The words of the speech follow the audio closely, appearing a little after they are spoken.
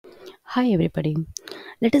Hi everybody.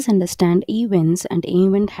 Let us understand events and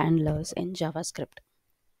event handlers in JavaScript.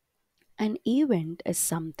 An event is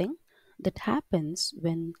something that happens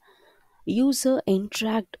when user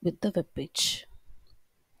interact with the web page,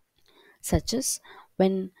 such as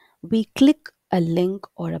when we click a link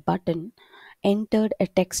or a button, entered a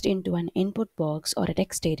text into an input box or a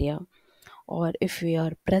text area, or if we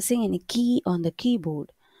are pressing any key on the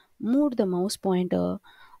keyboard, move the mouse pointer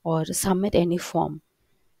or submit any form.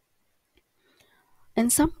 In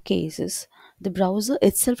some cases, the browser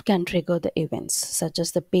itself can trigger the events, such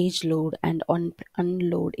as the page load and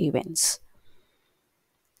unload events.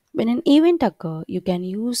 When an event occurs, you can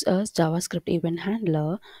use a JavaScript event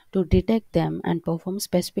handler to detect them and perform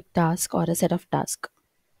specific task or a set of tasks.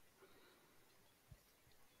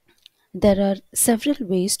 There are several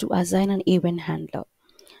ways to assign an event handler.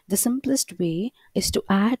 The simplest way is to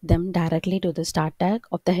add them directly to the start tag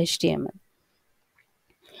of the HTML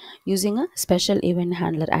using a special event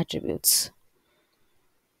handler attributes.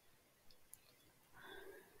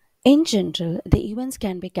 In general, the events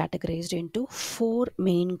can be categorized into four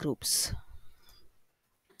main groups.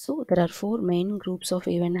 So there are four main groups of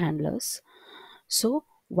event handlers. So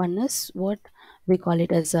one is what we call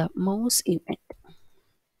it as a mouse event.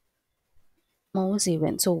 Mouse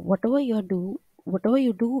event. So whatever you do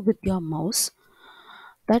with your mouse,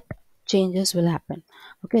 that changes will happen.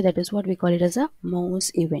 Okay, that is what we call it as a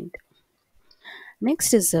mouse event.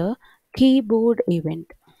 Next is a keyboard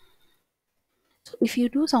event. So if you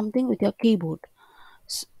do something with your keyboard,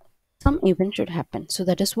 s- some event should happen. So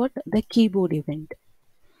that is what the keyboard event.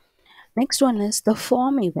 Next one is the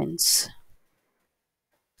form events.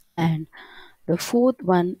 And the fourth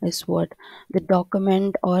one is what? The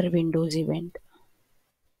document or Windows event.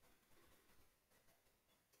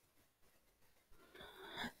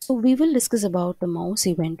 So we will discuss about the mouse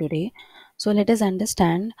event today. So let us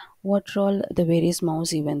understand what all the various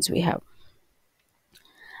mouse events we have.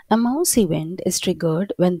 A mouse event is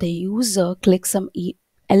triggered when the user clicks some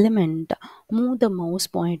element, move the mouse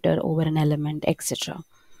pointer over an element, etc.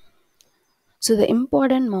 So the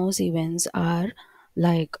important mouse events are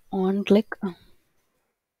like on click.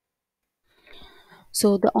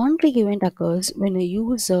 So the on click event occurs when a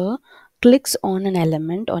user clicks on an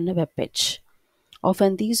element on a web page.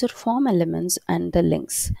 Often these are form elements and the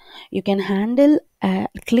links. You can handle a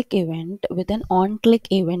click event with an on click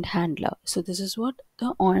event handler. So this is what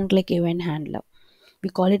the on click event handler. We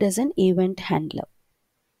call it as an event handler.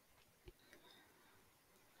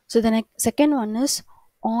 So the second one is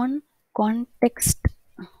on context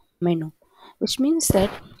menu, which means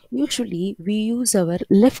that usually we use our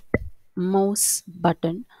left mouse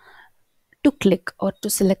button to click or to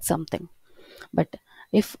select something. But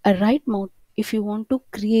if you want to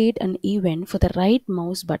create an event for the right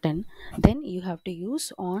mouse button, then you have to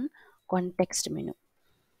use on context menu.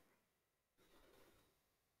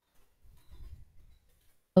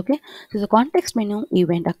 Okay, so the context menu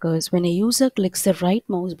event occurs when a user clicks the right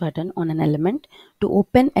mouse button on an element to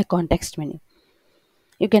open a context menu.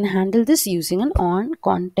 You can handle this using an on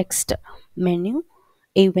context menu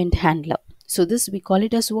event handler. So this we call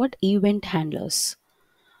it as what? Event handlers.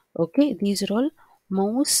 Okay, these are all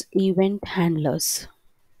mouse event handlers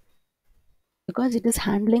because it is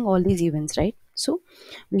handling all these events, right? So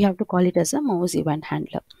we have to call it as a mouse event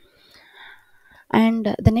handler.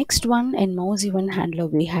 And the next one in mouse event handler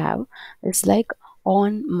we have is like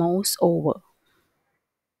on mouse over.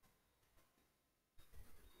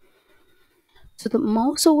 So the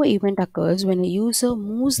mouse over event occurs when a user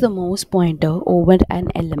moves the mouse pointer over an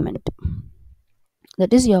element.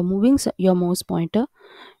 That is, you're moving your mouse pointer,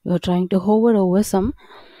 you're trying to hover over some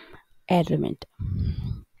element.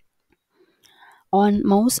 On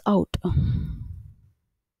mouse out.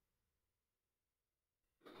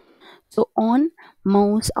 So on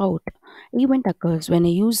mouse out event occurs when a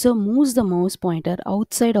user moves the mouse pointer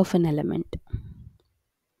outside of an element.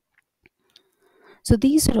 So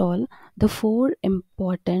these are all the four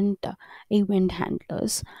important event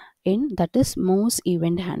handlers in that is mouse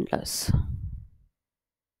event handlers.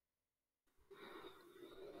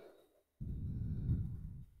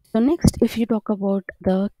 So next, if you talk about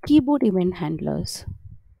the keyboard event handlers,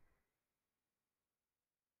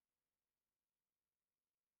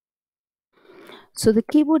 so the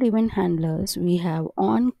keyboard event handlers we have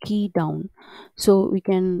on key down. So we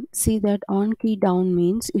can see that on key down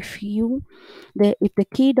means if the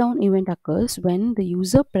key down event occurs when the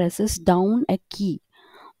user presses down a key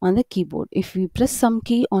on the keyboard. If we press some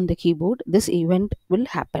key on the keyboard, this event will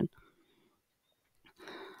happen.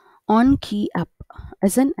 On key up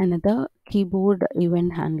is another keyboard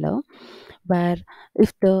event handler where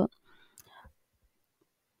if the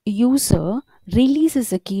user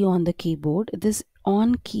releases a key on the keyboard, this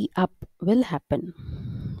on key up will happen.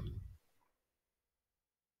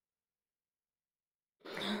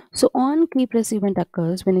 So on key press event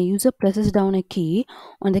occurs when a user presses down a key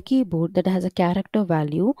on the keyboard that has a character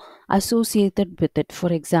value associated with it.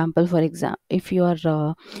 For example, if you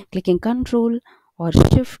are clicking Control or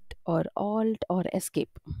Shift or Alt or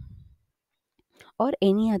Escape or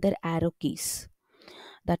any other arrow keys,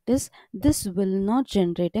 that is, this will not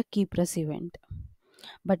generate a key press event,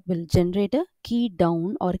 but will generate a key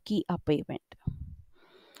down or key up event.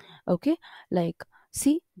 Okay, like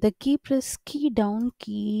see the key press key down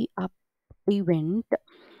key up event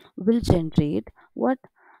will generate what,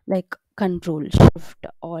 like Control Shift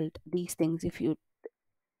Alt, these things if you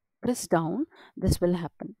press down, this will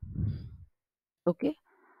happen. Okay,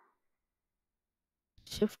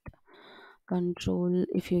 Shift Control,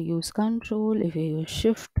 if you use Control, if you use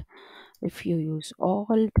Shift, if you use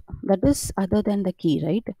Alt, that is other than the key,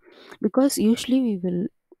 right? Because usually we will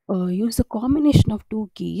use the combination of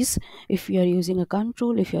two keys. If you are using a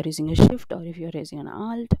Control, if you are using a Shift, or if you are using an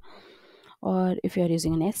Alt, or if you are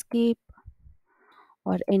using an Escape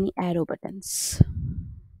or any arrow buttons.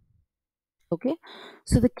 Okay,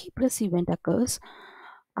 so the key press event occurs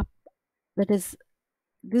up, that is,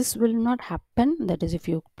 this will not happen, that is if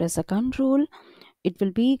you press a Control, it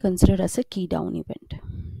will be considered as a key down event.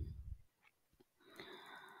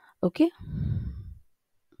 Okay,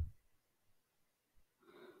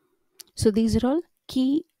 so these are all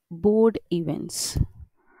keyboard events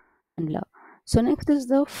handler. So next is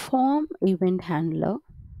the form event handler.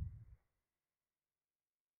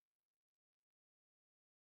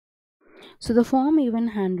 So the form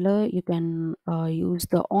event handler, you can use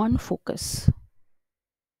the on focus.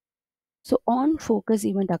 So on focus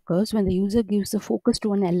event occurs when the user gives the focus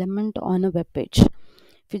to an element on a web page.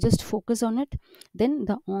 If you just focus on it, then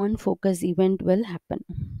the on focus event will happen.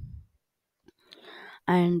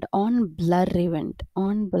 And on blur event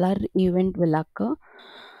will occur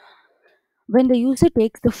when the user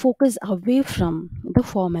takes the focus away from the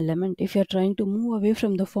form element. If you're trying to move away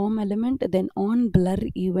from the form element, then on blur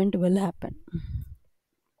event will happen.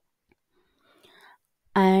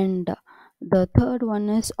 And the third one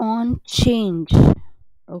is on change.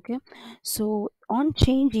 Okay, so on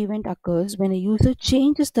change event occurs when a user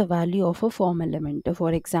changes the value of a form element.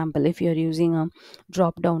 For example, if you're using a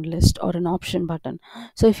drop down list or an option button,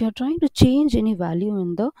 so if you're trying to change any value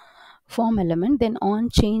in the form element, then on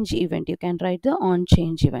change event, you can write the on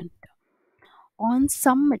change event. On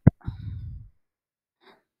submit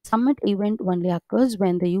event only occurs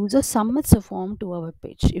when the user submits a form to a web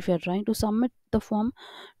page. If you're trying to submit the form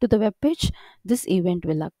to the web page, this event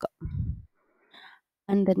will occur.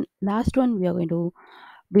 And then last one we are going to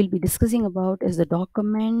we'll be discussing about is the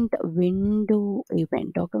document or a window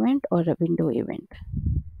event.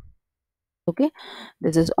 Okay,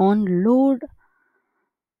 this is on load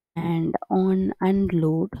and on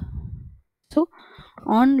unload. So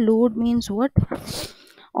on load means what?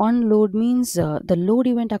 On load means the load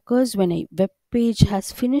event occurs when a web page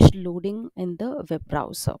has finished loading in the web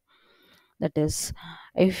browser. That is,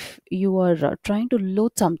 if you are trying to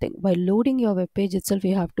load something, by loading your web page itself,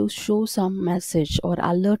 you have to show some message or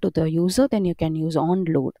alert to the user, then you can use on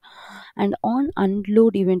load. And on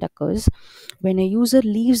unload event occurs when a user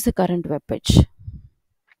leaves the current web page.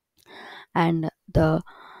 And the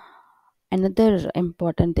another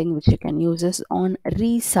important thing which you can use is on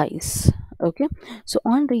resize. Okay, so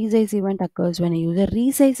on resize event occurs when a user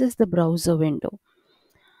resizes the browser window.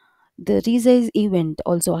 The resize event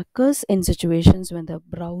also occurs in situations when the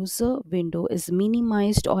browser window is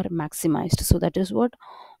minimized or maximized. So that is what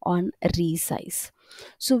on resize.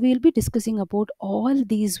 So we'll be discussing about all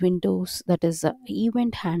these windows, that is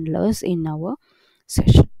event handlers, in our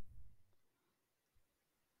session.